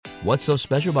What's so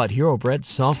special about Hero Bread's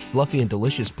soft, fluffy, and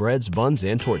delicious breads, buns,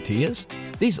 and tortillas?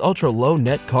 These ultra-low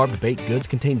net-carb baked goods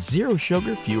contain zero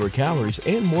sugar, fewer calories,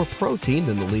 and more protein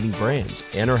than the leading brands,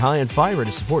 and are high in fiber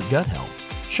to support gut health.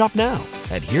 Shop now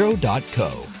at hero.co.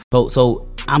 So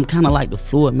I'm kind of like the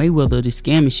Floyd Mayweather of this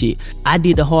scamming shit. I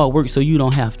did the hard work so you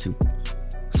don't have to.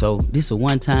 So this is a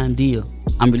one-time deal.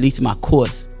 I'm releasing my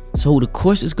course. So the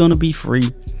course is going to be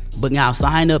free. But now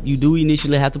sign up, you do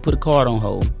initially have to put a card on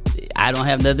hold. I don't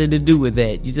have nothing to do with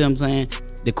that. You see what I'm saying?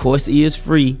 The course is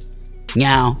free.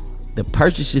 Now, the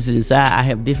purchases inside, I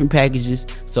have different packages.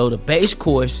 So the base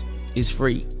course is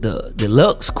free. The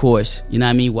deluxe course, you know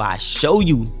what I mean, where I show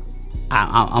you,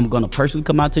 I'm going to personally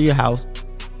come out to your house,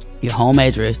 your home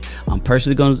address. I'm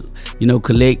personally going to,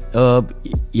 collect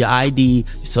your ID, your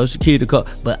social security card.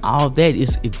 But all of that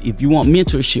is, if you want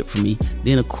mentorship from me,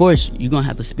 then of course, you're going to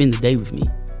have to spend the day with me.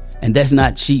 And that's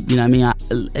not cheap, you know what I mean?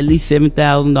 At least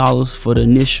 $7,000 for the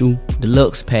initial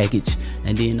deluxe package.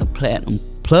 And then the platinum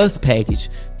plus package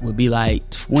would be like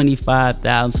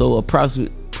 $25,000. So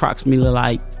approximately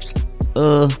like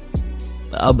a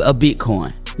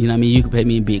Bitcoin. You know what I mean? You can pay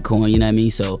me in Bitcoin, you know what I mean?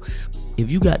 So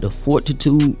if you got the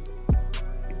fortitude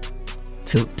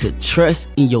to trust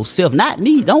in yourself, not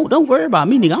me. Don't worry about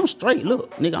me, nigga. I'm straight.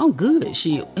 Look, nigga, I'm good.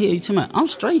 Shit. Here you talking about? I'm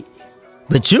straight.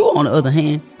 But you, on the other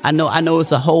hand, I know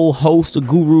it's a whole host of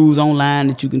gurus online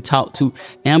that you can talk to.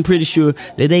 And I'm pretty sure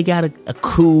that they got a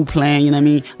cool plan, you know what I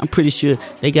mean? I'm pretty sure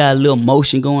they got a little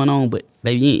motion going on. But,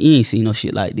 baby, you ain't seen no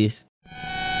shit like this.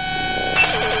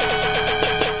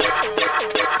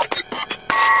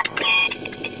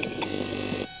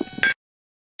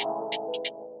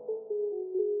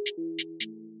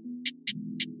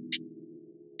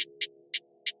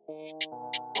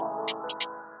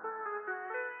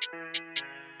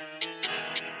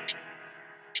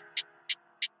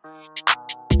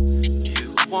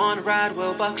 Wanna ride,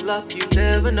 well buckle up, you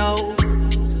never know.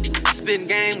 Spin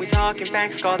game, we talking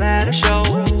banks, call that a show.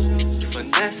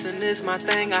 Finessing is my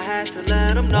thing, I had to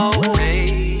let them know.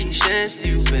 Patience,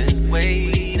 you've been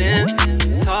waiting.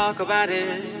 Talk about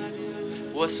it,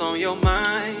 what's on your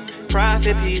mind?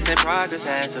 Profit, peace, and progress,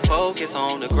 had to focus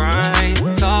on the grind.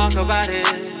 Talk about it,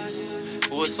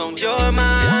 what's on your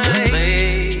mind? It's the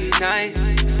late night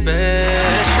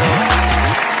special.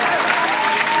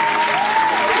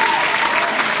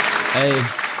 Hey,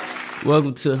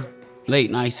 welcome to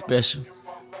Late Night Special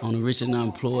on the Rich and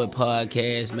Unemployed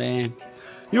podcast, man.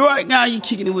 You right now, you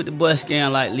kicking it with the bus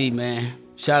scan like Lee, man.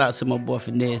 Shout out to my boy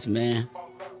Finesse, man.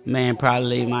 Man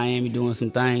probably in Miami doing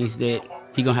some things that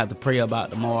he gonna have to pray about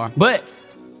tomorrow. But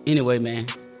anyway, man.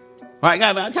 Right,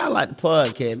 guys, man, I kind of like the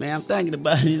podcast, man. I'm thinking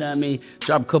about it, you know what I mean?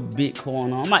 Drop a couple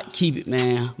Bitcoin on. I might keep it,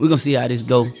 man. We're gonna see how this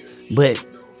go. But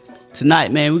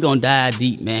tonight, man, we're gonna dive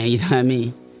deep, man. You know what I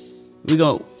mean? We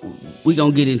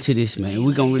gonna get into this, man.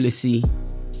 We gonna really see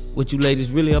what you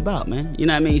ladies really about, man. You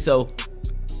know what I mean? So,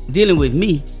 dealing with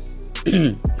me,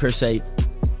 per se,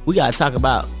 we gotta talk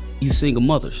about you single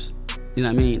mothers. You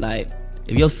know what I mean? Like,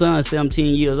 if your son's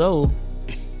 17 years old,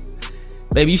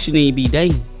 baby, you shouldn't even be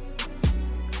dating.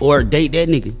 Or date that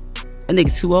nigga. That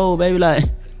nigga too old, baby.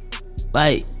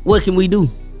 Like, what can we do?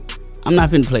 I'm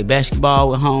not finna play basketball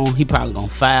with home. He probably gonna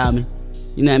fire me.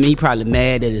 You know what I mean? He probably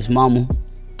mad at his mama.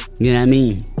 You know what I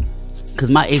mean?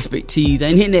 Because my expertise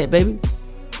ain't in that, baby.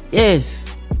 Yes.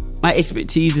 My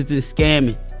expertise is in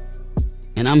scamming.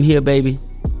 And I'm here, baby,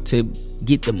 to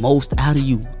get the most out of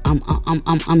you.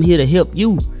 I'm here to help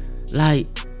you. Like,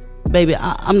 baby,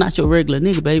 I'm not your regular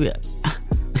nigga, baby.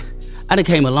 I done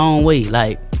came a long way.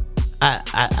 Like,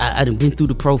 I done been through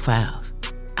the profiles.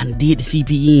 I done did the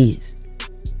CPNs.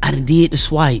 I done did the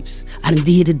swipes. I done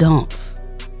did the dumps.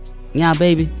 Yeah,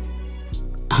 baby,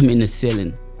 I'm into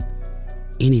selling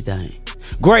anything.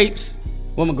 Grapes.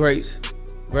 What my grapes?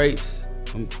 Grapes.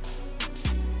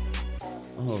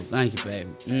 Oh, thank you, baby.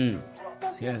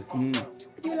 Yes. You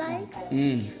like?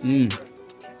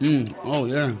 Oh,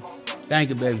 yeah. Thank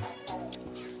you, baby.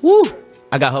 Woo.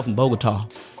 I got her from Bogota.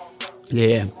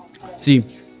 Yeah. See,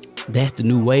 that's the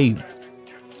new wave.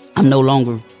 I'm no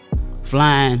longer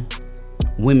flying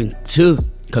women to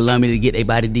Columbia to get their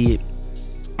body did.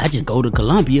 I just go to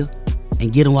Columbia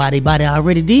and get them while their body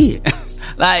already did.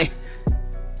 Like,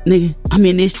 nigga, I'm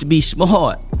in this to be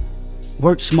smart.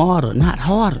 Work smarter, not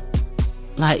harder.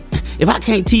 Like, if I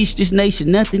can't teach this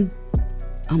nation nothing,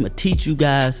 I'm gonna teach you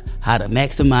guys how to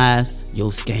maximize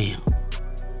your scam.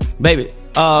 Baby,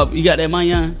 you got that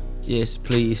money on? Yes,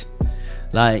 please.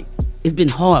 Like, it's been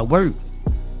hard work.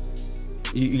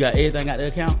 You got everything out the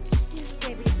account? Yes,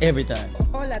 baby. Everything?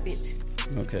 All of it.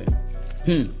 Okay.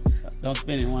 Don't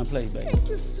spend it in one place, baby. Thank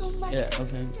you so much. Yeah,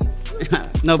 okay.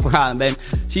 No problem, baby.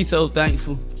 She's so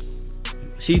thankful.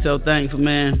 She's so thankful,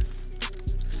 man.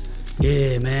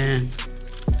 Yeah, man.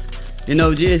 You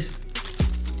know, just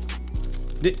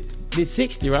this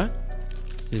 60, right?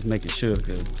 Just making sure,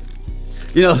 cause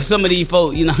you know some of these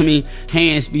folks, you know what I mean,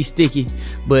 hands be sticky.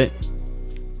 But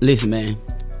listen, man,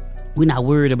 we're not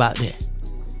worried about that.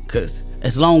 Cause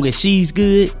as long as she's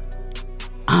good,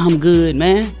 I'm good,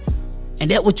 man. And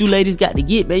that's what you ladies got to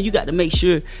get, man. You got to make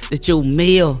sure that your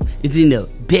male is in the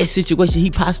best situation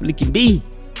he possibly can be.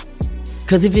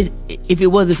 Cause if it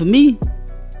wasn't for me,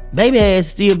 baby ass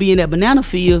still be in that banana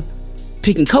field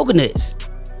picking coconuts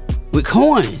with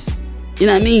corns. You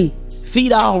know what I mean?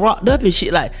 Feet all rocked up and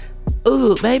shit like,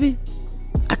 ugh, baby.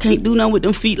 I can't do nothing with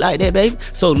them feet like that, baby.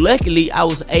 So luckily I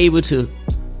was able to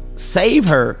save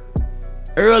her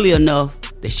early enough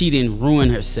that she didn't ruin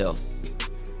herself.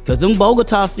 Cause them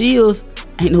Bogota fields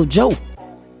ain't no joke.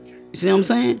 You see what I'm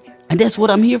saying? And that's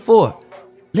what I'm here for.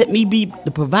 Let me be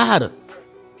the provider.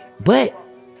 But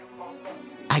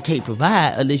I can't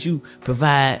provide unless you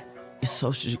provide your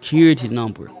social security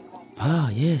number. Ah,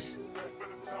 yes.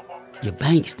 Your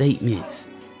bank statements.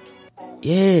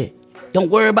 Yeah. Don't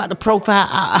worry about the profile.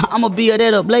 I'm gonna build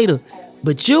that up later.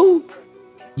 But you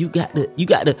got to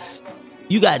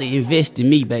invest in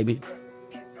me, baby.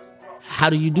 How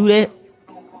do you do that?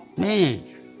 Man,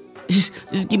 just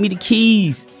give me the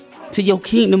keys to your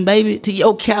kingdom, baby, to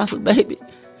your castle, baby.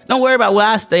 Don't worry about where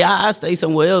I stay. I stay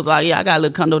somewhere else. Like, yeah, I got a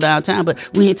little condo downtown, but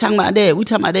we ain't talking about that. We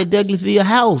talking about that Douglasville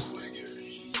house.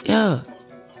 Yeah.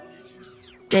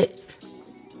 That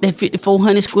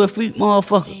 5,400 square feet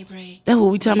motherfucker. That's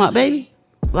what we talking about, baby.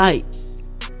 Like,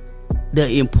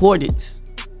 the importance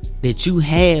that you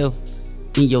have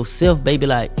in yourself, baby.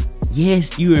 Like,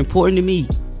 yes, you're important to me.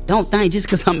 Don't think just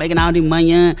because I'm making all this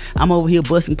money, I'm over here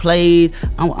busting plays,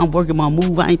 I'm working my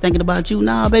move, I ain't thinking about you.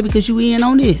 Nah, baby, because you in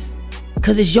on this.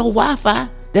 Because it's your Wi-Fi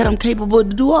that I'm capable to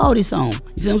do all this on. You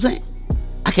see what I'm saying?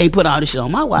 I can't put all this shit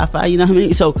on my Wi-Fi, you know what I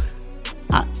mean? So,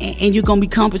 and you're going to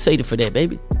be compensated for that,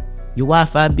 baby. Your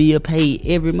Wi-Fi bill paid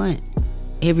every month.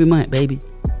 Every month, baby.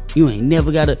 You ain't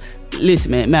never got to...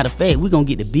 Listen, man, matter of fact, we're going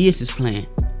to get the business plan.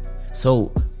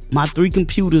 So, my 3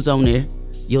 computers on there,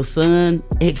 your son,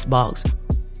 Xbox,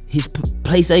 his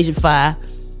PlayStation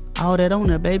 5, all that on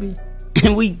there, baby.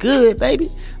 And we good, baby.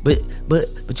 But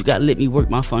you gotta let me work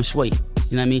my feng shui.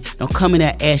 You know what I mean? Don't come in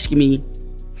there asking me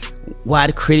why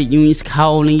the credit union's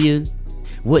calling you,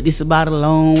 what this about a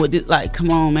loan, what this, like, come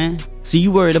on, man. See,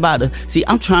 you worried about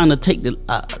I'm trying to take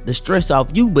the stress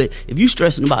off you, but if you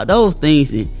stressing about those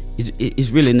things, then it's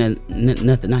really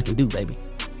nothing I can do, baby.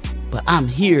 But I'm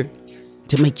here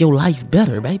to make your life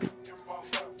better, baby.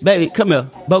 Baby, come here,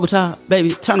 Bogota, baby,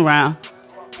 turn around.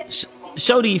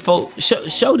 Show these folks.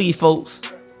 Show these folks.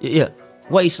 Yeah,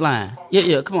 waistline.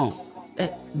 Yeah, come on.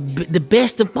 The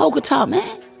best of Bogota,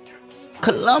 man.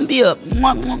 Columbia.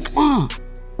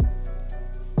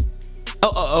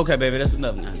 Oh, okay, baby. That's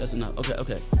enough now. That's enough.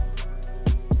 Okay.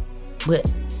 But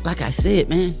like I said,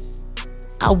 man,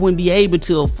 I wouldn't be able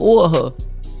to afford her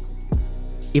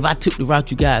if I took the route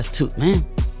you guys took, man.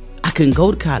 I couldn't go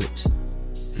to college.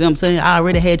 See what I'm saying? I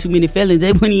already had too many felons.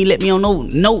 They wouldn't even let me on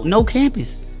no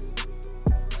campus.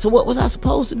 So what was I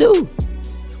supposed to do?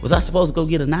 Was I supposed to go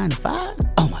get a 9 to 5?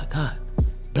 Oh my God.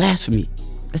 Blasphemy.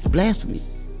 That's blasphemy.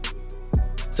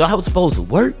 So I was supposed to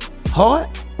work hard?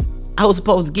 I was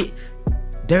supposed to get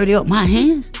dirty up my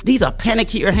hands? These are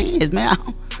panicure hands, man.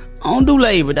 I don't do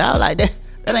labor, dog. Like that.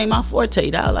 That ain't my forte,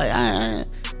 dog. Like, I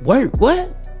work.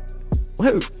 What?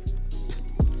 Work.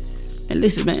 And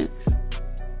listen, man.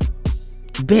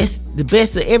 The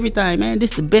best of everything, man.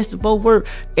 This the best of both worlds.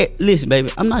 Listen,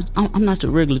 baby, I'm not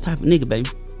your regular type of nigga, baby.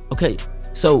 Okay,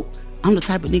 so I'm the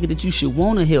type of nigga that you should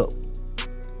want to help.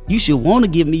 You should want to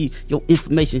give me your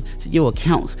information to your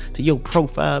accounts, to your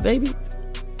profile, baby.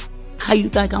 How you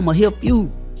think I'm gonna help you?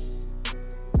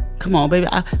 Come on, baby.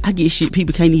 I get shit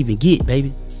people can't even get,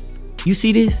 baby. You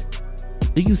see this?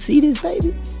 Do you see this,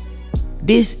 baby?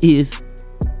 This is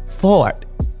fart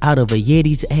out of a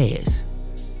Yeti's ass.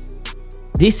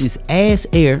 This is ass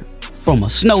air from a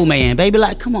snowman, baby.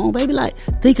 Like, come on, baby. Like,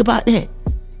 think about that.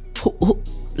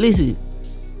 Listen,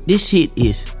 this shit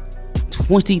is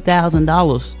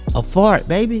 $20,000 a fart,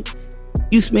 baby.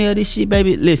 You smell this shit,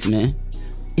 baby. Listen, man,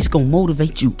 it's gonna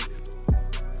motivate you.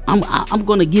 I'm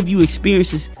gonna give you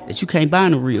experiences that you can't buy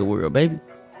in the real world, baby.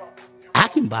 I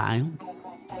can buy them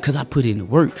because I put in the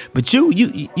work, but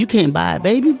you can't buy it,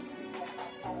 baby.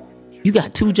 You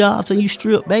got 2 jobs and you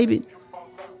strip, baby.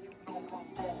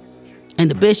 And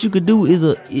the best you could do is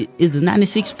a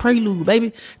 96 Prelude,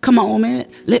 baby. Come on, man.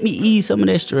 Let me ease some of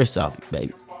that stress off,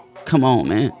 baby. Come on,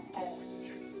 man.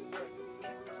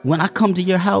 When I come to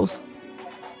your house,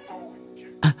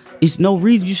 it's no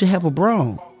reason you should have a bra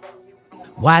on.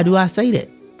 Why do I say that?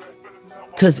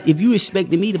 Because if you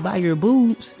expected me to buy your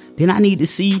boobs, then I need to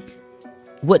see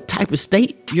what type of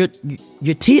state your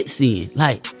tits in.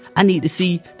 Like, I need to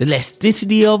see the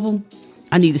elasticity of them.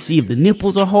 I need to see if the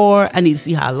nipples are hard. I need to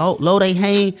see how low they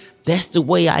hang. That's the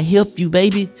way I help you,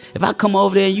 baby. If I come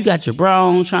over there and you got your bra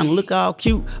on trying to look all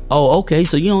cute, oh, okay,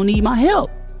 so you don't need my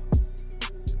help.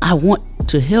 I want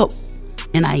to help,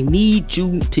 and I need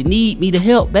you to need me to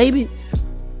help, baby.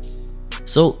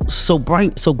 So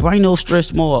bring those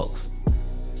stretch marks.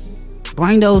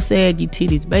 Bring those saggy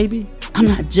titties, baby. I'm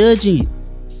not judging you.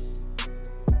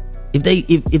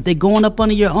 If they going up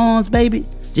under your arms, baby,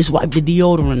 just wipe the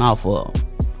deodorant off of them.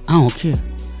 I don't care.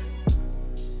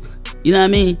 You know what I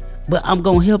mean? But I'm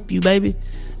gonna help you, baby.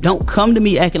 Don't come to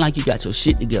me acting like you got your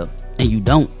shit together, and you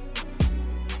don't.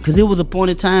 Cause it was a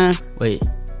point in time.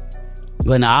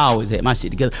 Well, I always had my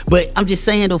shit together. But I'm just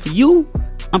saying though, for you,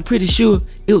 I'm pretty sure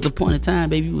it was a point in time,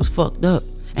 baby, you was fucked up,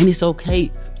 and it's okay.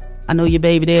 I know your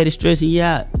baby daddy stressing you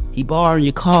out. He borrowing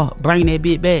your car. Bring that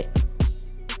bitch back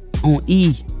on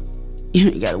E. You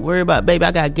ain't gotta worry about, baby.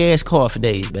 I got gas cars for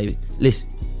days, baby. Listen,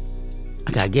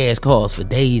 I got gas cars for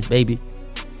days, baby.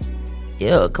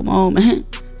 Yeah, come on, man.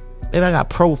 Baby, I got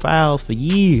profiles for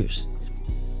years.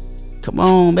 Come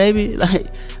on, baby. Like,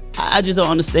 I just don't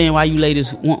understand why you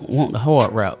ladies want the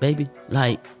hard route, baby.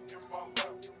 Like,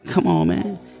 come on,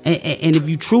 man. And if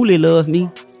you truly love me,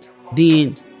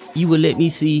 then you would let me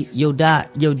see your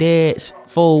dad's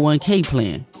 401k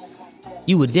plan.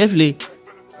 You would definitely,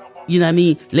 you know what I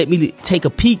mean, let me take a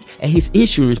peek at his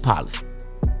insurance policy.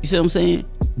 You see what I'm saying?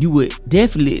 You would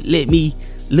definitely let me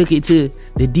look into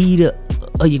the deed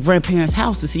of your grandparents'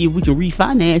 house to see if we can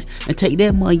refinance and take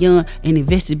that money on and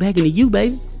invest it back into you,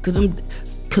 baby. Cause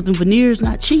them veneers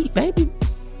not cheap, baby.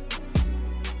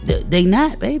 They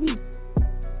not, baby.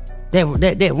 That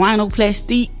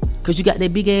rhinoplasty, cause you got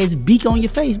that big ass beak on your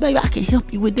face, baby. I can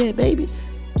help you with that, baby.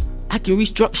 I can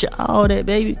restructure all that,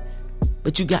 baby.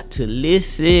 But you got to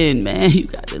listen, man. You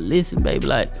got to listen, baby.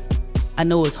 Like, I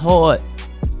know it's hard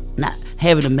not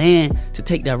having a man to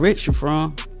take direction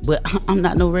from, but I'm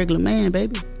not no regular man,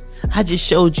 baby. I just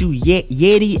showed you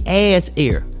Yeti ass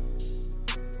air,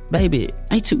 baby.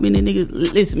 Ain't too many niggas.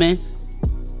 Listen, man.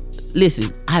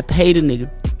 Listen, I paid a nigga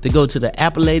to go to the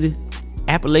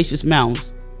Appalachian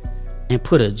Mountains and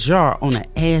put a jar on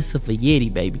the ass of a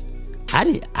Yeti, baby.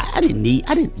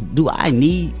 Do I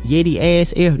need Yeti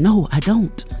ass air? No, I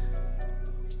don't.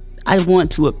 I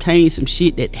want to obtain some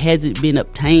shit that hasn't been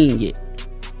obtained yet.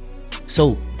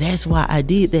 So that's why I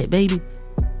did that, baby.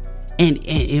 And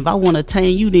if I want to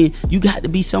attain you, then you got to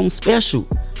be something special.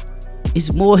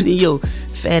 It's more than your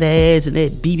fat ass and that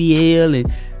BBL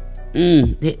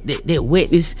and that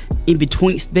wetness in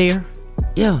between there.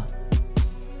 Yeah.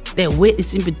 That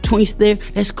wetness in between there,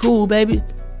 that's cool, baby.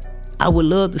 I would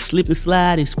love to slip and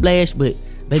slide and splash, but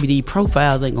baby, these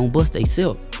profiles ain't gonna bust they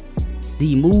self.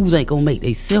 These moves ain't gonna make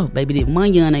they self, baby. That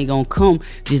money ain't gonna come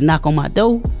just knock on my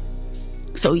door.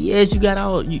 So yes, you got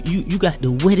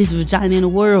the wettest vagina in the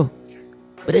world,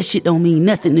 but that shit don't mean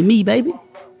nothing to me, baby.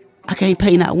 I can't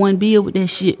pay not one bill with that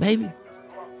shit, baby.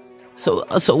 So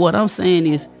what I'm saying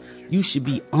is, you should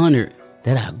be honored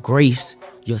that I graced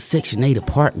your Section 8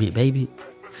 apartment, baby.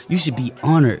 You should be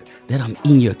honored that I'm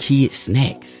in your kids'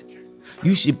 snacks.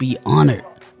 You should be honored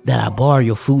that I borrow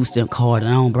your food stamp card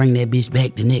and I don't bring that bitch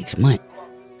back the next month.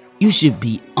 You should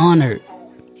be honored.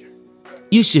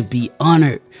 You should be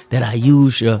honored that I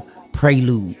use your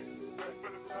Prelude.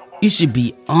 You should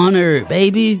be honored,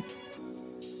 baby.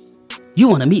 You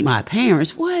want to meet my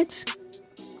parents? What?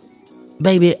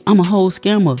 Baby, I'm a whole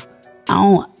scammer.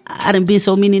 I done been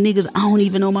so many niggas, I don't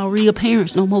even know my real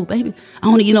parents no more, baby. I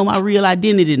don't even know my real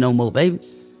identity no more, baby.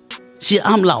 Shit,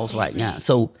 I'm lost right now.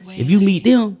 So if you meet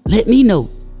them, let me know.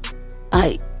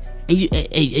 And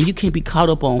you can't be caught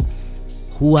up on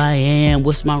who I am,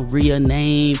 what's my real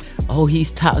name. Oh,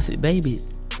 he's toxic, baby.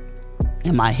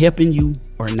 Am I helping you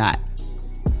or not?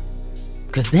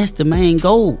 Because that's the main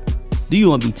goal. Do you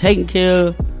want to be taken care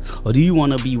of? Or do you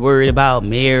want to be worried about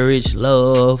marriage,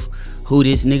 love, who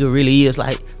this nigga really is?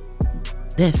 Like,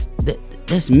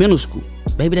 that's middle school.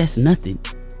 Baby, that's nothing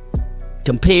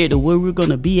compared to where we're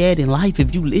gonna be at in life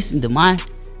if you listen to my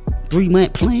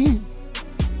 3-month plan.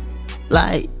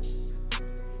 Like,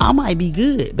 I might be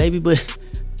good, baby, but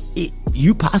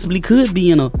you possibly could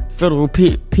be in a federal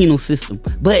penal system,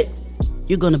 but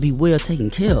you're gonna be well taken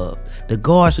care of. The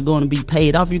guards are gonna be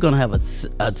paid off. You're gonna have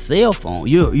a cell phone.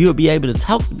 You'll be able to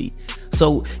talk to me.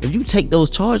 So if you take those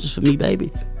charges for me,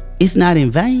 baby, it's not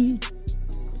in vain.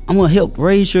 I'm gonna help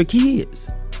raise your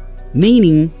kids.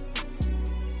 Meaning,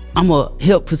 I'm going to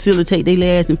help facilitate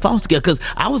their ass in foster care. Because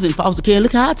I was in foster care and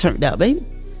look how I turned out, baby.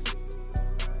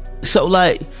 So,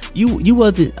 like, you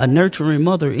wasn't a nurturing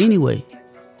mother anyway.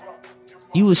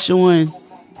 You was showing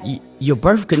your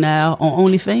birth canal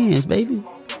on OnlyFans, baby.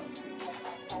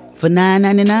 For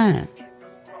 $9.99.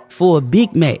 For a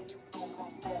Big Mac.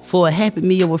 For a Happy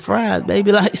Meal with fries,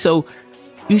 baby. Like, so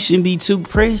you shouldn't be too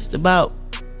pressed about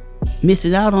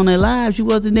missing out on their lives. You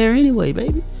wasn't there anyway,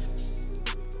 baby.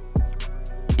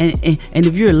 And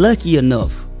if you're lucky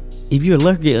enough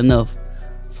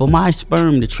for my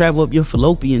sperm to travel up your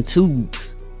fallopian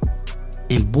tubes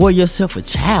and bore yourself a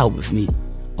child with me,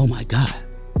 oh my God.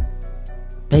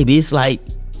 Baby, it's like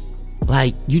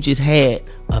you just had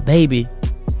a baby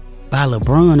by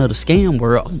LeBron of the scam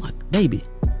world. Oh my, baby,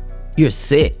 you're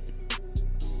set.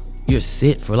 You're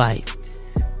set for life.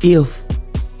 If,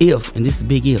 and this is a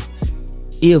big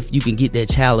if you can get that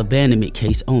child abandonment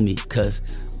case on me, because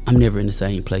I'm never in the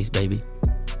same place, baby.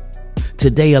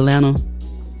 Today, Atlanta.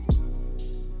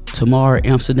 Tomorrow,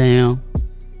 Amsterdam.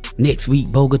 Next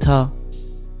week, Bogota.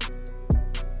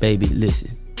 Baby,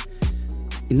 listen.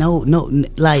 No,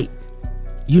 like,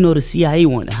 the CIA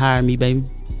wanted to hire me, baby.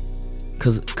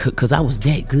 Cause I was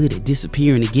that good at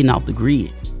disappearing and getting off the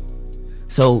grid.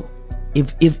 So,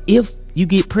 if you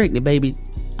get pregnant, baby,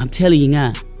 I'm telling you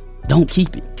now, don't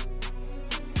keep it.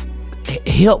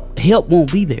 Help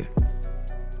won't be there.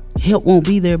 Help won't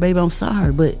be there, baby. I'm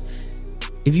sorry, but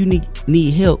if you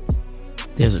need help,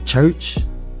 there's a church.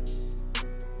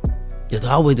 There's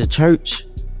always a church.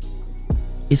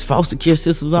 It's foster care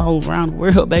systems all around the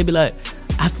world, baby. Like,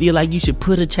 I feel like you should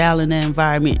put a child in that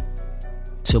environment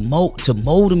to mold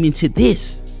them into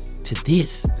this,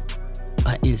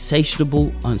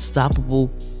 insatiable,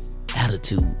 unstoppable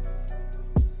attitude.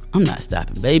 I'm not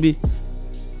stopping, baby.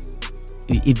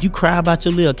 If you cry about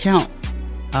your little account,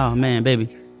 oh man, baby,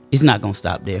 it's not gonna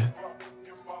stop there.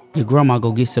 Your grandma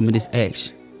gonna get some of this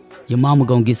action. Your mama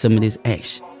gonna get some of this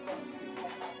action.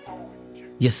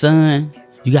 Your son,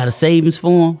 you got a savings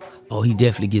for him? Oh, he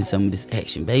definitely gets some of this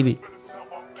action, baby.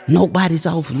 Nobody's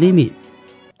off limit.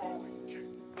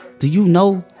 Do you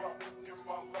know?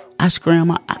 I scam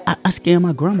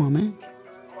my grandma, man.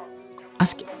 I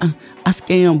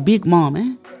scam Big Mom,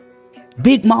 man.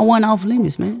 Big Mom wasn't off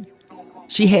limits, man.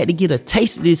 She had to get a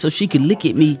taste of this so she could look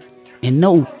at me and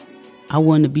know I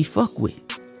wasn't to be fucked with.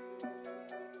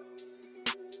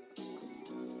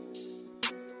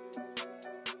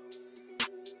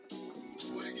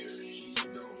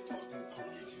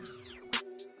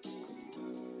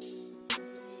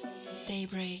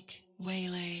 Daybreak,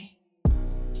 Waylay.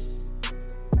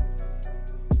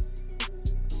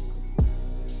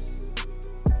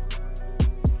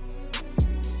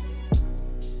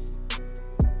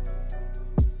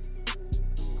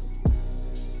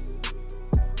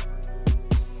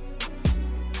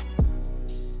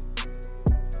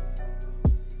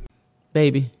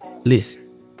 Baby, listen.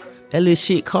 That little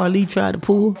shit Carly tried to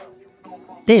pull,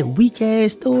 that weak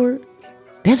ass story,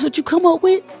 that's what you come up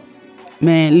with?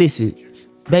 Man, listen.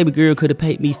 Baby girl could have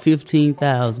paid me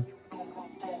 $15,000.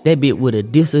 That bitch would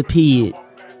have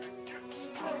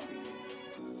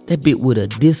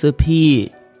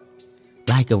disappeared.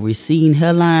 Like a receding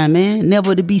hairline, man.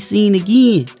 Never to be seen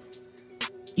again.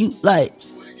 You, like,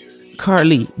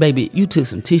 Carly, baby, you took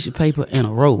some tissue paper and a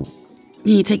roll.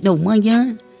 You ain't take no money,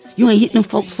 young. You ain't hit them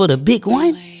folks for the big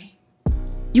one.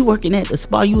 You working at the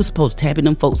spa, you was supposed to tap in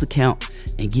them folks' account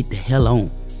and get the hell on.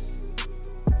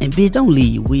 And bitch, don't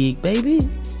leave your wig, baby.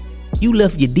 You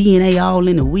left your DNA all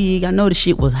in the wig. I know the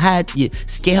shit was hot, your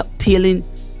scalp peeling.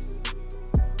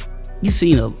 You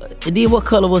seen her. And then what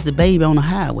color was the baby on the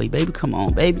highway, baby? Come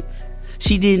on, baby.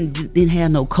 She didn't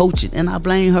have no coaching, and I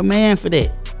blame her man for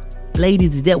that.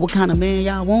 Ladies, is that what kind of man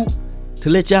y'all want? To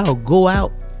let y'all go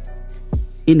out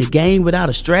in the game without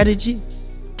a strategy?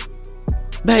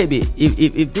 Baby,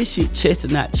 if this shit chess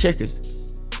and not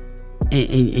checkers,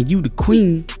 and you the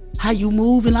queen, how you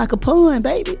moving like a pawn,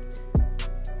 baby?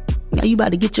 Now you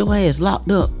about to get your ass locked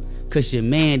up because your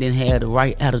man didn't have the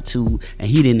right attitude and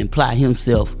he didn't apply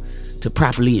himself to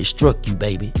properly instruct you,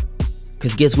 baby.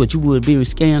 Because guess what? You would have been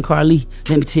scamming Carly.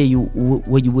 Let me tell you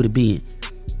where you would have been.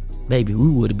 Baby, we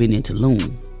would have been in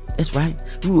Tulum. That's right.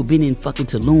 We would have been in fucking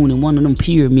Tulum in one of them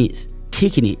pyramids,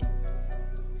 kicking it.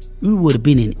 We would have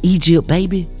been in Egypt,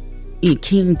 baby. In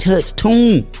King Tut's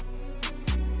tomb.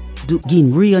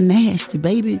 Getting real nasty,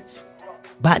 baby.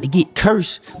 About to get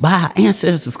cursed by our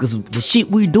ancestors because the shit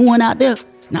we doing out there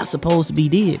not supposed to be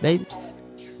dead, baby.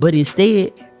 But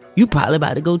instead, you probably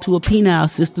about to go to a penile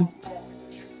system.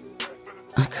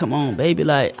 Come on, baby.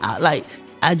 I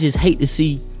just hate to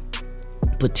see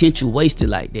potential wasted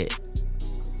like that.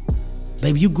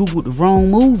 Baby, you Googled the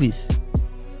wrong movies.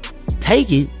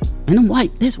 Taken, and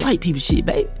that's white people shit,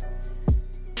 baby.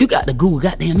 You got to Google,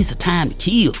 goddamn, It's a Time to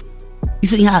Kill. You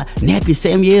see how nappy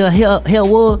Samuel hair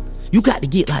was? You got to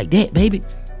get like that, baby.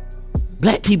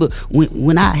 Black people,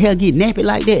 when our hair get nappy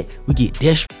like that, we get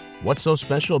desperate. What's so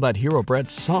special about Hero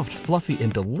Bread's soft, fluffy,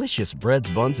 and delicious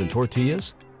breads, buns, and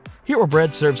tortillas? Hero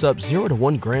Bread serves up 0 to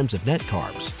 1 grams of net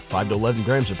carbs, 5 to 11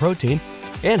 grams of protein,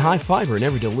 and high fiber in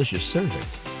every delicious serving.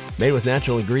 Made with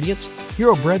natural ingredients,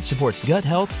 Hero Bread supports gut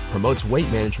health, promotes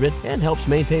weight management, and helps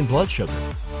maintain blood sugar.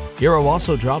 Hero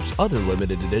also drops other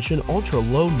limited edition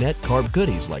ultra-low net carb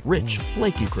goodies like rich,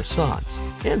 flaky croissants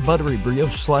and buttery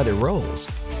brioche slider rolls.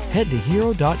 Head to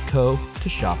hero.co to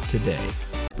shop today.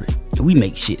 We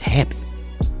make shit happen.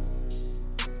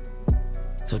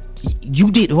 So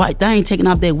you did the right thing taking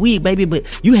off that wig, baby, but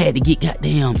you had to get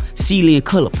goddamn ceiling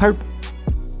color purple.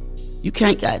 You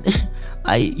can't goddamn,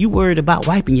 like, you worried about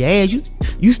wiping your ass.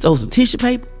 You stole some tissue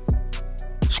paper.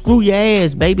 Screw your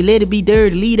ass, baby. Let it be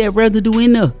dirty. Leave that residue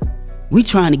in there. We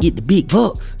trying to get the big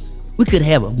bucks. We could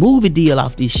have a movie deal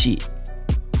off this shit.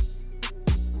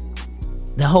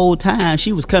 The whole time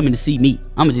she was coming to see me.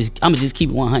 I'ma just keep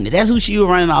it 100. That's who she was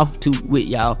running off to with,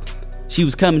 y'all. She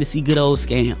was coming to see good old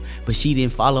Scam, but she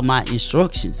didn't follow my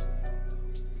instructions.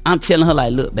 I'm telling her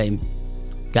like, look, baby,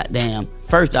 goddamn,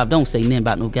 first off, don't say nothing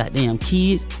about no goddamn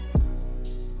kids.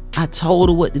 I told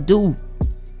her what to do.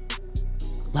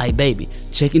 Like, baby,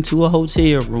 check into a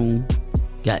hotel room.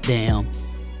 Goddamn,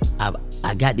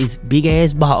 I got this big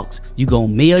ass box. You gonna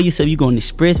mail yourself. You gonna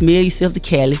express mail yourself to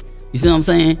Cali. You see what I'm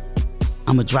saying?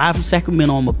 I'ma drive from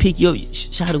Sacramento. I'ma pick you up.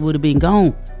 Shawty would have been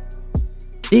gone.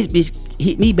 This bitch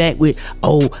hit me back with,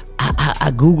 oh,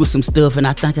 I Googled some stuff and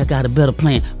I think I got a better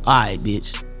plan. All right,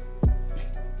 bitch.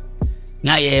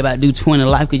 Now you about to do 20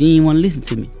 life because you didn't want to listen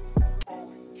to me.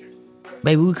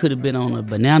 Baby, we could have been on a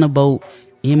banana boat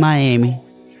in Miami,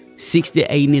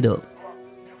 68ing it up.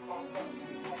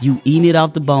 You eating it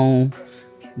off the bone,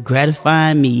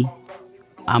 gratifying me.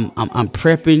 I'm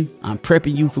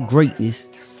prepping you for greatness.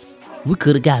 We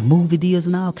could have got movie deals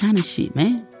and all kind of shit,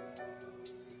 man.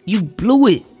 You blew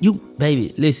it. Baby,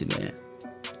 listen, man.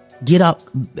 Get up,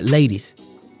 ladies.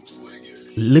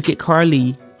 Look at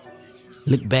Carly.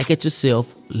 Look back at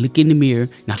yourself. Look in the mirror.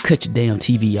 Now cut your damn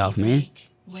TV off, man.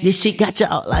 This shit got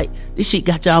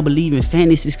y'all believing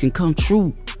fantasies can come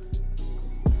true.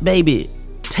 Baby,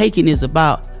 Taken is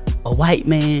about a white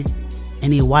man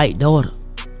and a white daughter.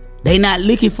 They not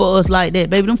looking for us like that,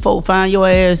 baby. Them folk find your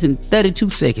ass in 32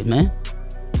 seconds, man.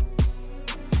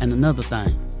 And another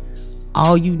thing,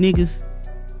 all you niggas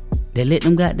that let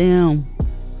them goddamn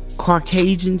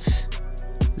Caucasians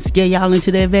scare y'all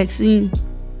into that vaccine.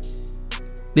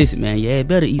 Listen, man, yeah,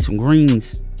 better eat some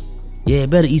greens. Yeah,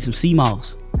 better eat some sea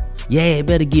moss. Yeah,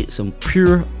 better get some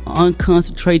pure,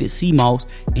 unconcentrated sea moss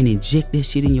and inject that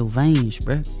shit in your veins,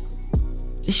 bruh.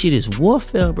 This shit is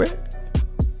warfare, bruh.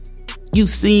 You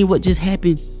seen what just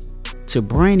happened to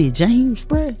Bronny James,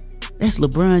 bruh? That's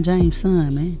LeBron James'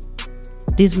 son, man.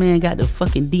 This man got the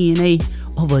fucking DNA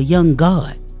of a young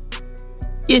god.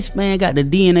 This man got the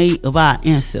DNA of our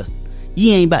ancestors.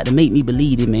 You ain't about to make me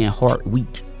believe this man heart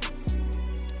weak.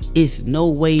 It's no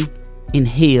way in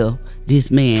hell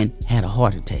this man had a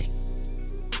heart attack.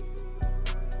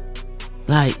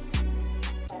 Like,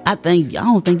 I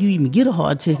don't think you even get a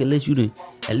heart attack unless you done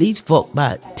at least fuck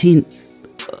about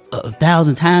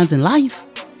 1,000 times in life.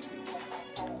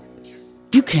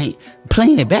 You can't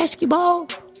playing basketball.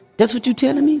 That's what you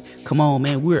telling me? Come on,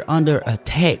 man. We're under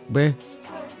attack, bruh.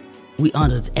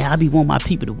 I be wanting my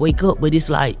people to wake up, but it's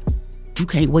like, you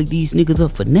can't wake these niggas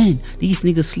up for nothing. These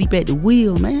niggas sleep at the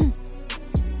wheel, man.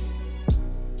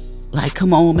 Like,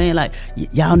 come on, man. Like,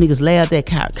 y'all niggas laughed at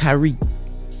Kyrie.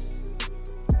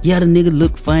 Yeah, the nigga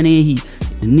look funny.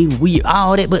 The nigga weird,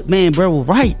 all that. But, man, bro was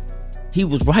right. He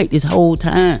was right this whole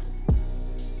time.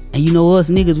 And you know us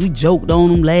niggas, we joked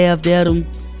on him, laughed at him,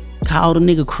 called a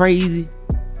nigga crazy.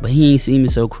 But he ain't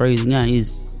seeming so crazy now.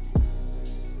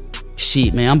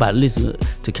 Shit, man, I'm about to listen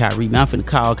to Kyrie, man. I'm finna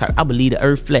call Kyrie. I believe the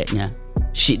earth flat now.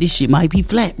 Shit, this shit might be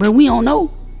flat, bro. We don't know.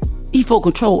 He folk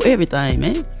control everything,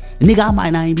 man. Nigga, I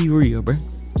might not even be real, bro.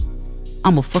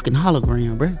 I'm a fucking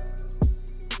hologram, bro.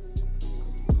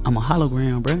 I'm a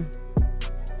hologram, bro.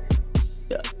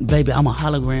 Baby, I'm a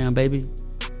hologram, baby.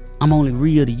 I'm only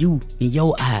real to you in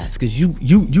your eyes, cause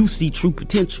you see true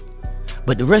potential.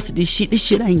 But the rest of this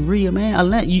shit ain't real,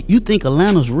 man. You think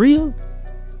Atlanta's real?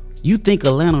 You think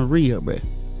Atlanta real, bro?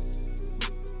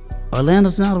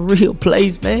 Atlanta's not a real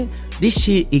place, man. This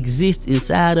shit exists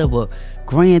inside of a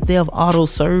Grand Theft Auto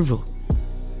server.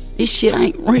 This shit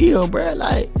ain't real, bro.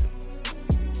 Like,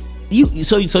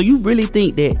 you really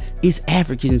think that it's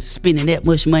Africans spending that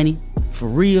much money for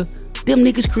real? Them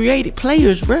niggas created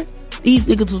players, bruh. These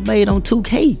niggas was made on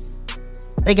 2K.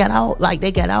 They got all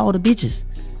the bitches.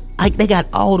 They got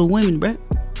all the women, bruh.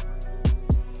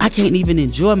 I can't even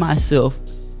enjoy myself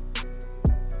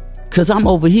cause I'm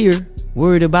over here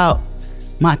worried about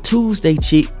my Tuesday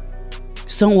chick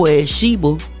somewhere at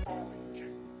Sheba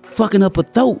fucking up a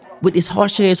throat with this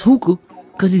harsh ass hookah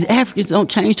cause these Africans don't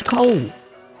change the code.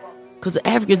 Cause the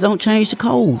Africans don't change the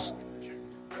codes.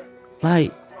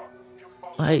 Like,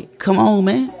 come on,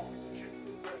 man.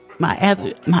 My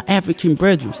African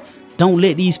brethren, don't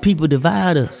let these people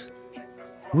divide us.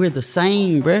 We're the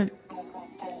same, bruh.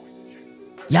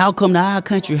 Y'all come to our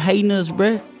country hating us,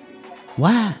 bruh.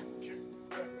 Why?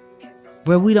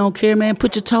 Bruh, we don't care, man.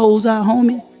 Put your toes out,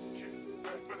 homie.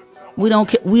 We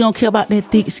don't care about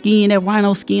that thick skin, that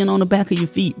rhino skin on the back of your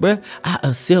feet, bruh. I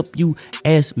accept you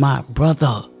as my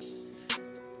brother.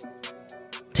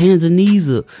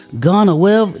 Tanzania, Ghana,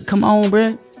 wherever. Come on,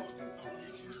 bruh.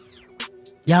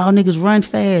 Y'all niggas run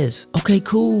fast. Okay,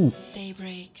 cool.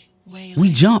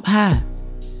 We jump high.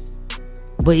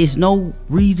 But it's no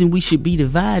reason we should be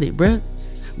divided, bruh.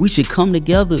 We should come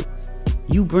together.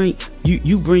 You bring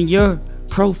your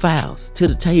profiles to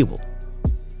the table.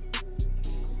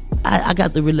 I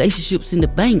got the relationships in the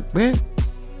bank, bruh.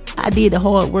 I did the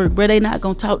hard work, bruh. They not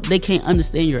gonna talk. They can't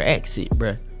understand your accent,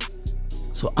 bruh.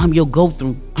 So I'm your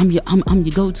go-through. I'm your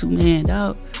go-to man,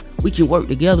 dog. We can work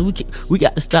together. We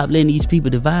got to stop letting these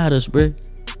people divide us, bruh.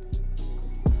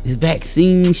 This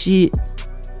vaccine shit,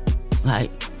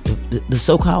 like the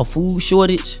so-called food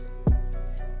shortage.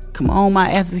 Come on, my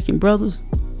African brothers.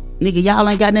 Nigga, y'all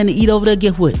ain't got nothing to eat over there.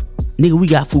 Guess what? Nigga, we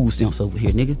got food stamps over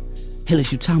here, nigga. Hell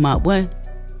is you talking about, boy?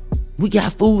 We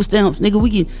got food stamps, nigga.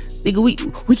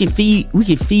 We can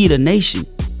feed a nation.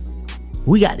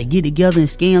 We got to get together and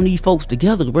scam these folks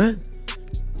together, bruh.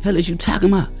 Hell is you talking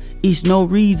about? It's no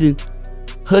reason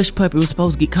Hush Puppy was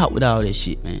supposed to get caught with all that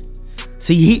shit, man.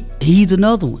 See, he's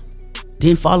another one.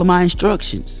 Didn't follow my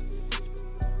instructions.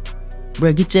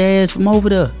 Bruh, get your ass from over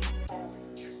there.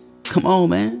 Come on,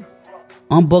 man.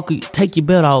 Unbuckle, take your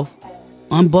belt off.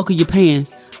 Unbuckle your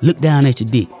pants. Look down at your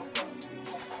dick.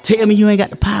 Tell me you ain't got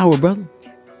the power, brother.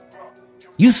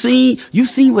 You seen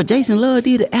what Jason Love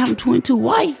did to Adam 22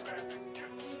 wife?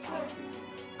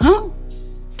 Huh?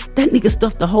 That nigga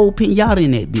stuffed the whole pinata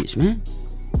in that bitch, man.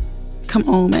 Come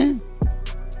on, man.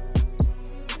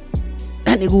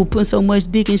 That nigga was putting so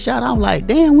much dick in shot. I'm like,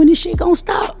 damn, when this shit gonna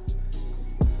stop?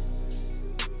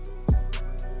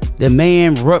 The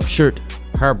man ruptured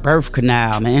her birth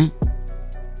canal, man.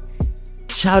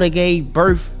 Shawty gave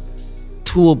birth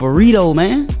to a burrito,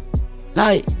 man.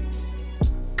 Like,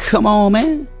 come on,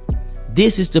 man.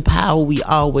 This is the power we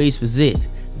always possess.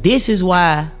 This is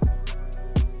why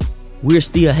we're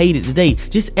still hated today.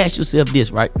 Just ask yourself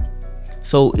this, right?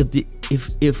 So if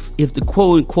the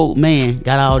quote unquote man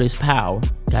got all this power,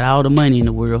 got all the money in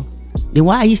the world, then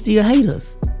why he still hate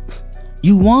us?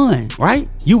 You won, right?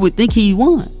 You would think he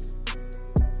won.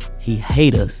 He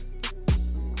hate us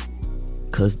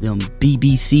cause them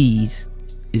BBCs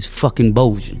is fucking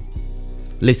Bojan.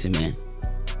 Listen, man.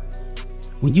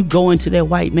 When you go into that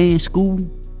white man's school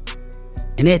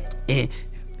and that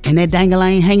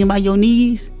dangling hanging by your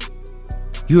knees,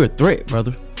 you're a threat,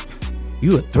 brother.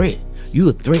 You're a threat. You're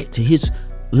a threat to his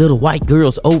little white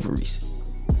girl's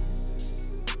ovaries.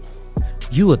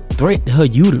 You a threat to her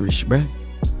uterus, bruh.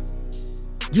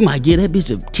 You might get that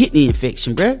bitch a kidney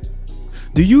infection, bruh.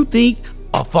 Do you think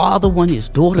a father want his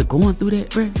daughter going through that,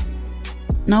 bruh?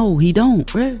 No, he don't,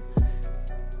 bruh.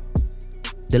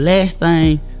 The last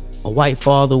thing a white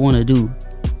father want to do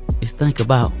is think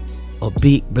about a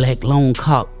big black lone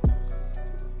cock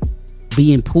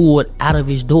being pulled out of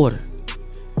his daughter.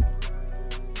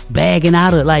 Bagging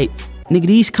out of, like, nigga,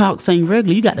 these cocks ain't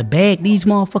regular. You got to bag these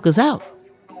motherfuckers out.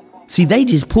 See, they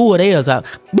just pull theirs out.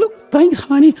 Bloop, thanks,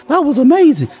 honey. That was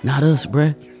amazing. Not us,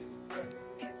 bruh.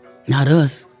 Not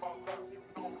us.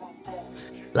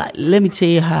 Like, let me tell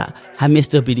you how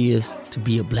messed up it is to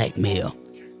be a black male.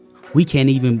 We can't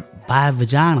even buy a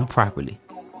vagina properly.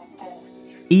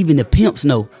 Even the pimps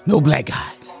know no black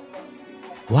guys.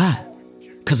 Why?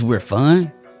 Cause we're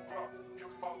fun.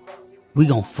 We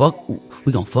gonna fuck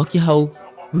your hoe.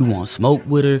 We want to smoke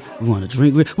with her. We want to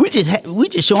drink with her. We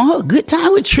just showing her a good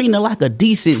time. We're treating her like a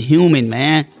decent human,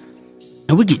 man.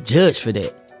 And we get judged for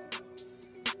that.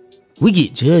 We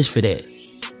get judged for that.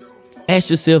 Ask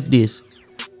yourself this.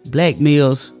 Black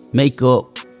males make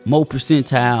up more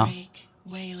percentile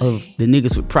of the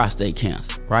niggas with prostate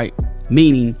cancer, right?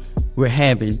 Meaning we're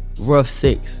having rough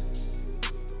sex,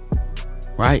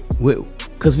 right?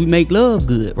 Because we make love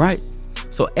good, right?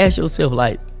 So ask yourself,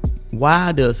 like,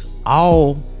 why does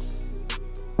all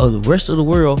of the rest of the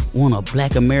world want a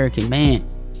black American man?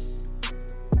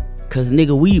 Because,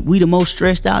 nigga, we the most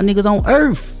stressed out niggas on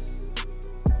earth.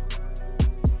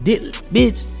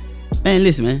 Bitch, man,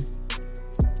 listen, man.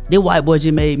 This white boy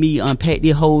just made me unpack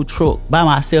this whole truck by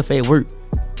myself at work.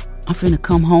 I'm finna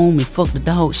come home and fuck the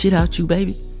dog shit out you,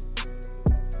 baby.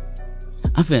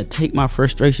 I'm finna take my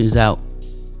frustrations out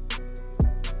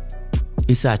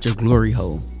inside your glory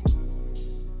hole.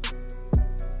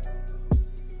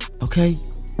 Okay?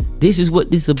 This is what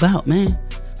this is about, man.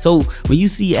 So when you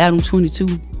see Adam 22,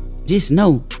 just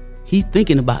know he's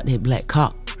thinking about that black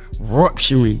cock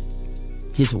rupturing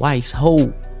his wife's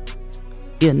hole.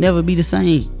 It'll never be the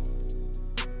same.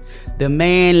 The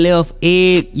man left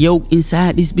egg yolk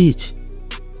inside this bitch,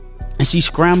 and she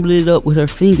scrambled it up with her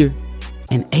finger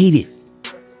and ate it.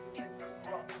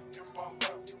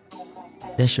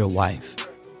 That's your wife.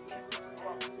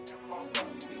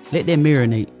 Let that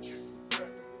marinate.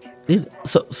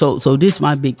 So this is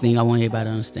my big thing I want everybody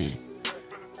to understand.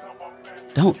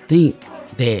 Don't think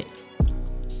that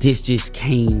this just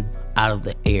came out of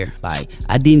the air. Like,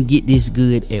 I didn't get this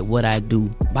good at what I do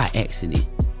by accident.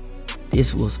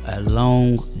 This was a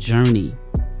long journey.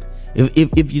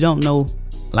 If you don't know,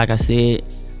 like I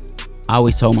said, I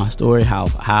always told my story how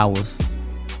I was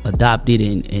adopted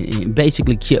and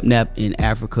basically kidnapped in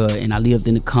Africa, and I lived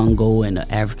in the Congo, and the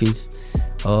Africans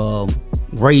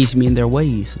raised me in their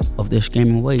ways, of their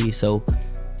scamming ways. So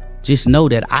just know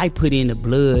that I put in the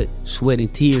blood, sweat,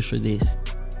 and tears for this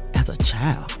as a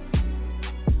child.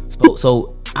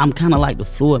 So I'm kind of like the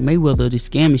Floyd Mayweather of this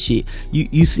scamming shit.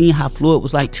 You seen how Floyd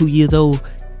was like 2 years old,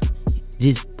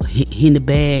 just in the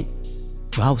bag.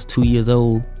 Well, I was 2 years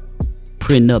old,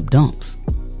 printing up dumps.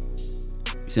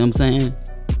 You see what I'm saying?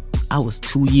 I was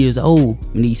 2 years old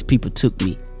when these people took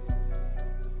me.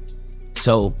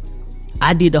 So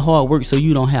I did the hard work, so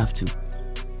you don't have to.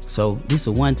 So this is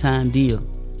a one-time deal.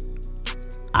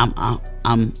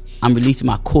 I'm releasing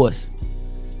my course.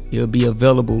 It'll be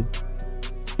available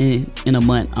in a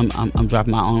month. I'm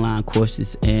dropping my online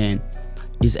courses, and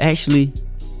it's actually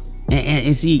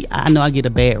and see, I know I get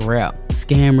a bad rap.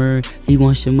 Scammer, he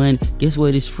wants your money. Guess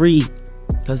what? It's free,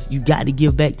 because you got to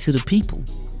give back to the people,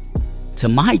 to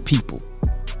my people.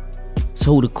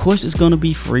 So the course is gonna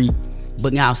be free,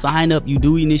 but now sign up. You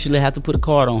do initially have to put a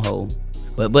card on hold,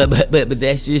 but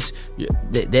that's just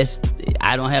that's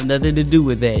I don't have nothing to do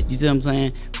with that. You see what I'm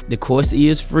saying? The course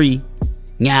is free.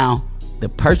 Now the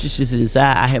purchases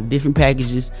inside, I have different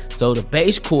packages. So the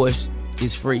base course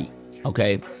is free.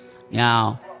 Okay.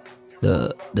 Now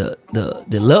the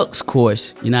deluxe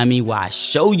course, you know what I mean, where I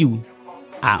show you,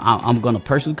 I'm gonna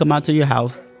personally come out to your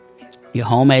house, your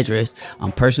home address.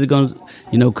 I'm personally gonna,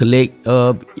 collect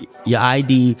your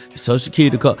ID, your social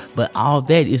security card. But all of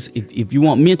that is, if you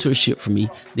want mentorship from me,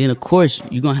 then of course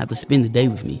you're gonna have to spend the day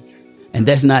with me, and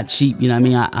that's not cheap. You know what I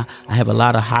mean? I have a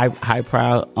lot of high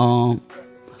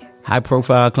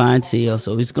profile clientele,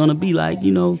 so it's gonna be like,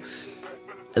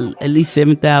 at least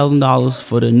 $7,000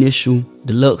 for the initial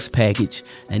deluxe package,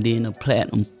 and then the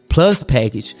platinum plus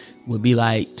package would be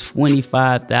like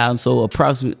 $25,000. So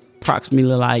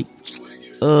approximately like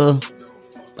a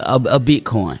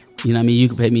Bitcoin. You know what I mean? You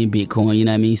can pay me in Bitcoin. You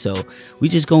know what I mean? So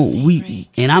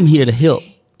and I'm here to help.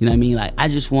 You know what I mean? Like, I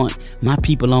just want my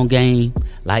people on game,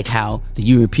 like how the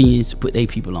Europeans put their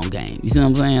people on game. You see what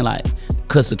I'm saying? Like,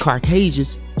 cause the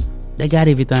Caucasians, they got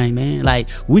everything, man. Like,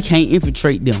 we can't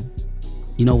infiltrate them.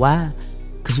 You know why?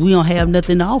 Cause we don't have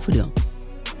nothing to offer them.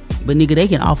 But nigga, they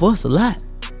can offer us a lot.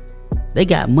 They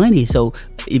got money. So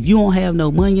if you don't have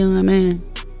no money, young man,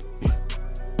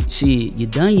 shit, you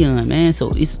done, young man.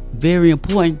 So it's very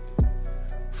important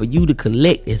for you to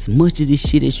collect as much of this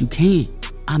shit as you can.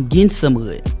 I'm getting some of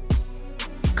it.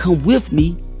 Come with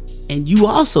me, and you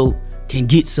also can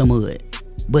get some of it.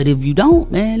 But if you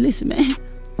don't, man, listen, man.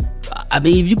 I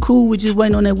mean, if you cool with just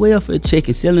waiting on that welfare check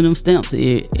and selling them stamps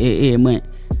every month,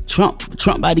 Trump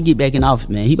about to get back in office,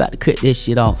 man. He about to cut that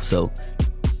shit off. So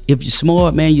if you're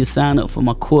smart, man, you sign up for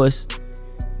my course,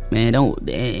 man. Don't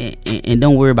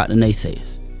worry about the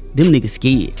naysayers. Them niggas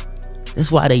scared. That's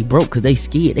why they broke, cause they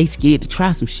scared. They scared to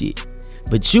try some shit.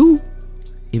 But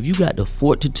if you got the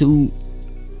fortitude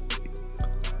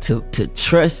to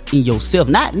trust in yourself,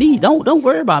 not me. Don't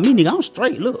worry about me, nigga. I'm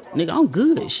straight. Look, nigga, I'm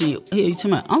good. Shit, hey, you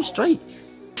talking about? I'm straight.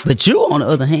 But you, on the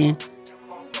other hand,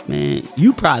 man,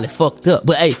 you probably fucked up.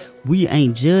 But hey, we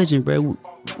ain't judging, bro.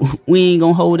 We ain't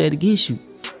gonna hold that against you.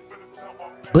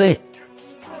 But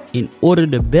in order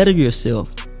to better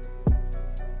yourself,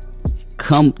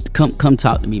 come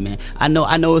talk to me, man. I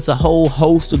know it's a whole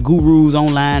host of gurus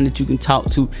online that you can talk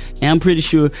to, and I'm pretty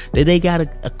sure that they got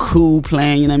a cool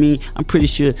plan, you know what I mean? I'm pretty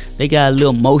sure they got a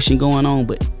little motion going on,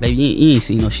 but baby, you ain't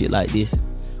seen no shit like this.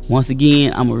 Once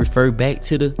again, I'm gonna refer back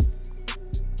to the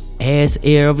ass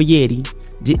air of a Yeti,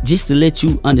 just to let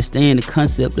you understand the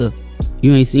concept of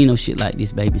you ain't seen no shit like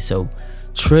this, baby. So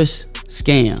trust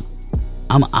scam.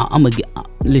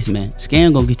 Listen, man,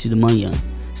 scam gonna get you the money on.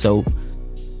 So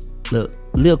look,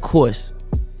 little course.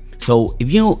 So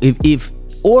if you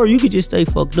don't, or you could just stay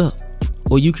fucked up,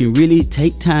 or you can really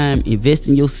take time, invest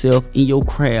in yourself, in your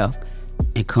craft,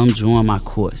 and come join my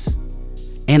course.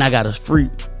 And I got a free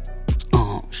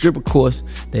stripper course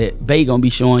that Bay gonna be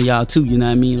showing y'all too, you know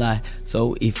what I mean? Like,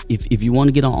 so if you want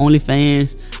to get on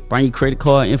OnlyFans, bring your credit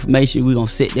card information, we gonna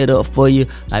set that up for you.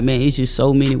 Like, man, it's just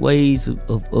so many ways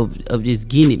of just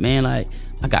getting it, man. Like,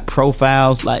 I got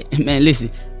profiles, like, man,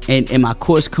 listen, and my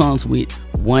course comes with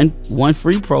one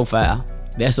free profile,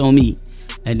 that's on me,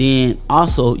 and then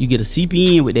also you get a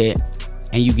CPN with that,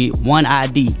 and you get one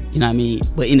ID, you know what I mean?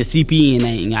 But in the CPN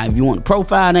name, if you want the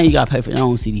profile name, you gotta pay for your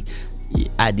own CD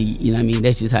ID, you know what I mean?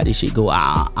 That's just how this shit go.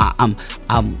 I'm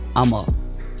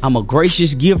a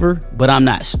gracious giver, but I'm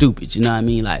not stupid, you know what I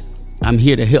mean? Like, I'm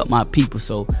here to help my people,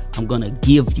 so I'm gonna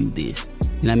give you this,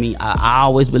 you know what I mean? I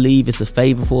always believe it's a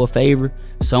favor for a favor.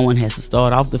 Someone has to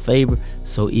start off the favor,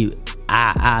 so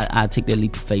I take that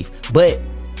leap of faith. But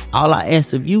all I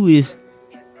ask of you is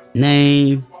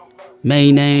name,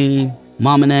 main name,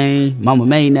 mama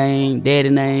main name, daddy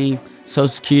name, social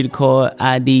security card,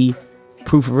 ID,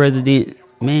 proof of resident,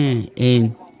 man,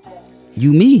 and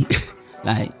you me.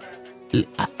 Like,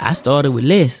 I started with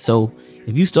less, so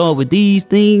if you start with these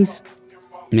things,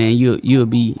 man, you'll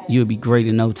be great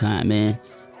in no time, man,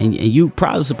 and you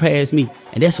probably surpass me,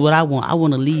 and that's what I want. I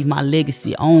want to leave my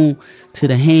legacy on to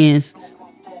the hands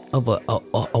of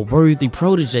a worthy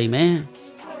protege, man.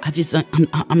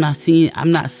 I'm not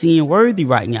seeing worthy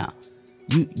right now.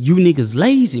 You niggas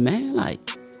lazy, man. Like,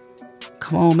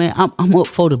 come on, man. I'm up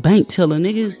for the bank teller,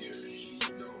 nigga.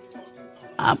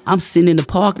 I'm sitting in the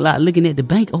parking lot looking at the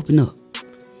bank open up.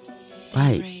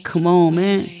 Like, come on,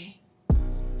 man.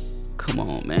 Come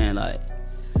on, man. Like,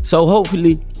 so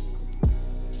hopefully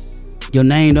your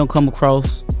name don't come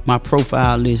across my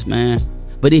profile list, man.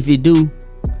 But if it do,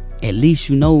 at least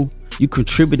you know you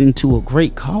contributing to a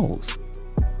great cause.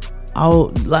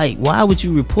 Oh, like, why would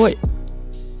you report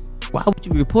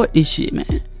this shit,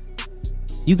 man?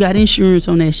 You got insurance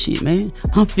on that shit, man.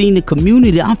 I'm feeding the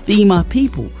community. I'm feeding my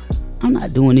people. I'm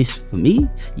not doing this for me.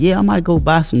 Yeah, I might go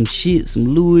buy some shit, some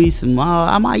Louis,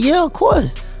 yeah, of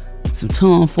course. Some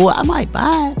Tom Ford, I might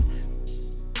buy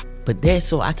it. But that's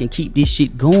so I can keep this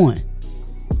shit going.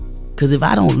 Cause if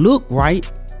I don't look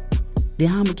right, then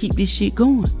how I'ma keep this shit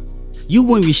going? You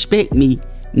wouldn't respect me,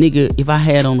 nigga, if I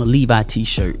had on a Levi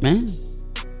t-shirt, man.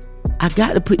 I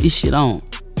got to put this shit on.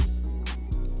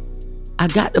 I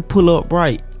got to pull up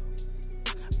right.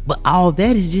 But all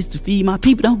that is just to feed my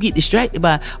people. Don't get distracted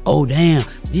by, oh damn,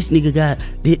 this nigga got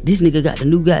the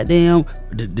new goddamn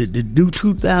the new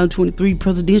 2023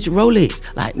 presidential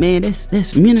Rolex. Like, man,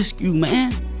 that's minuscule,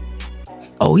 man.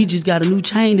 Oh, he just got a new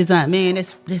chain design, man.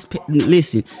 That's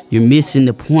listen, you're missing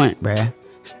the point, bruh.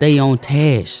 Stay on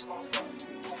task.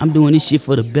 I'm doing this shit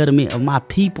for the betterment of my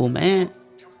people, man.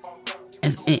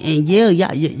 And yeah,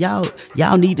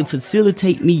 y'all need to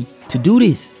facilitate me to do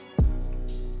this.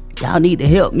 Y'all need to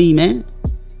help me, man.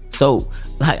 So,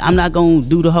 like, I'm not gonna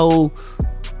do the whole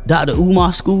Dr.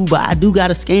 Umar school, but I do got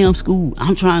a scam school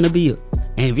I'm trying to build.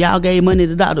 And if y'all gave money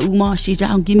to Dr. Umar, shit, y'all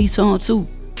can give me some too.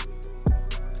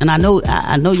 And I know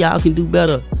y'all can do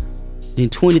better than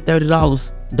 $20,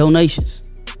 $30 donations.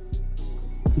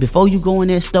 Before you go in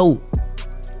that store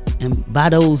and buy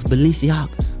those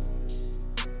Balenciagas,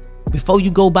 before you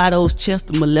go buy those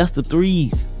Chester Molester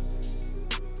 3s,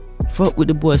 fuck with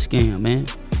the boy scam, man.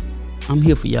 I'm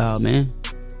here for y'all, man.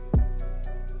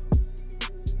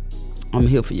 I'm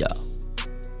here for y'all.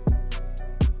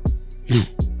 Man.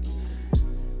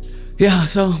 Yeah,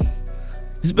 so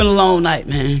it's been a long night,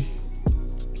 man.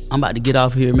 I'm about to get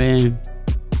off here, man.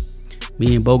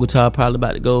 Me and Bogota probably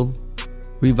about to go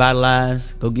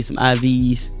revitalize, go get some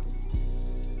IVs,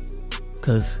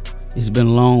 cause it's been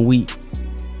a long week.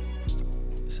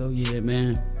 So yeah,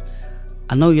 man,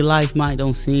 I know your life might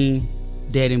don't seem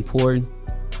that important,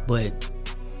 but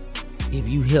if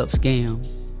you help scam,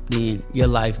 then your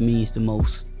life means the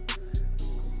most.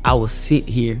 I was sent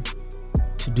here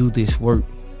to do this work,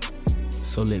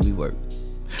 so let me work.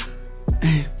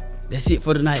 That's it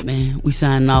for tonight, man. We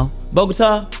signing off.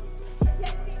 Bogota?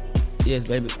 Yes,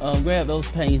 baby. Grab those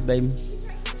paints, baby.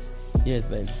 Yes,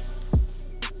 baby.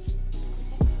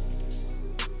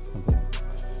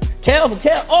 Calvin.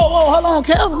 Oh, hold on,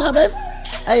 Calvin now, baby.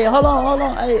 Hey, hold on.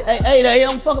 Hey,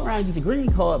 don't fuck around and get your green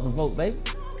card revoked, baby.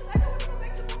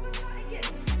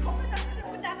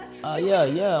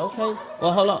 Yeah, okay.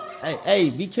 Well, hold on. Hey,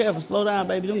 be careful. Slow down,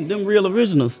 baby. Them real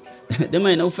originals. Them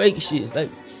ain't no fake shit,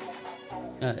 baby.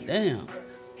 Damn.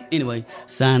 Anyway,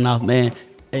 signing off, man.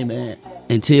 Hey, man.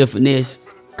 Until Finesse,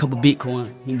 couple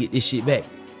Bitcoin, he can get this shit back.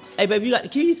 Hey, baby, you got the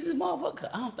keys to this motherfucker?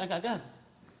 I don't think I got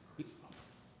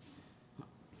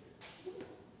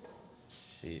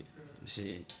it.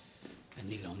 Shit. That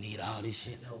nigga don't need all this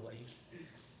shit, no way.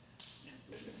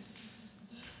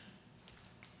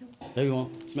 Baby, you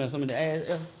want to smell some of the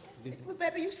ass? But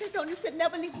baby, you said don't. You said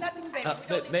never leave nothing, baby.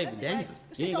 Baby, damn.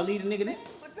 You ain't gonna leave the nigga there?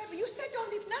 But baby, you said don't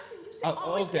leave nothing. You said Oh,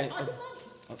 always okay. get all the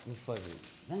money. Fuck it.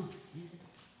 Damn.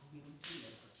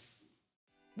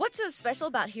 What's so special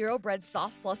about Hero Bread's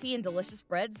soft, fluffy, and delicious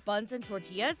breads, buns, and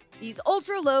tortillas? These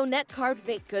ultra-low net-carb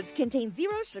baked goods contain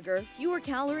 0 sugar, fewer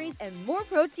calories, and more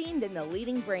protein than the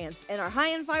leading brands, and are high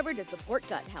in fiber to support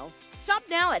gut health. Shop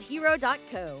now at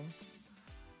hero.co.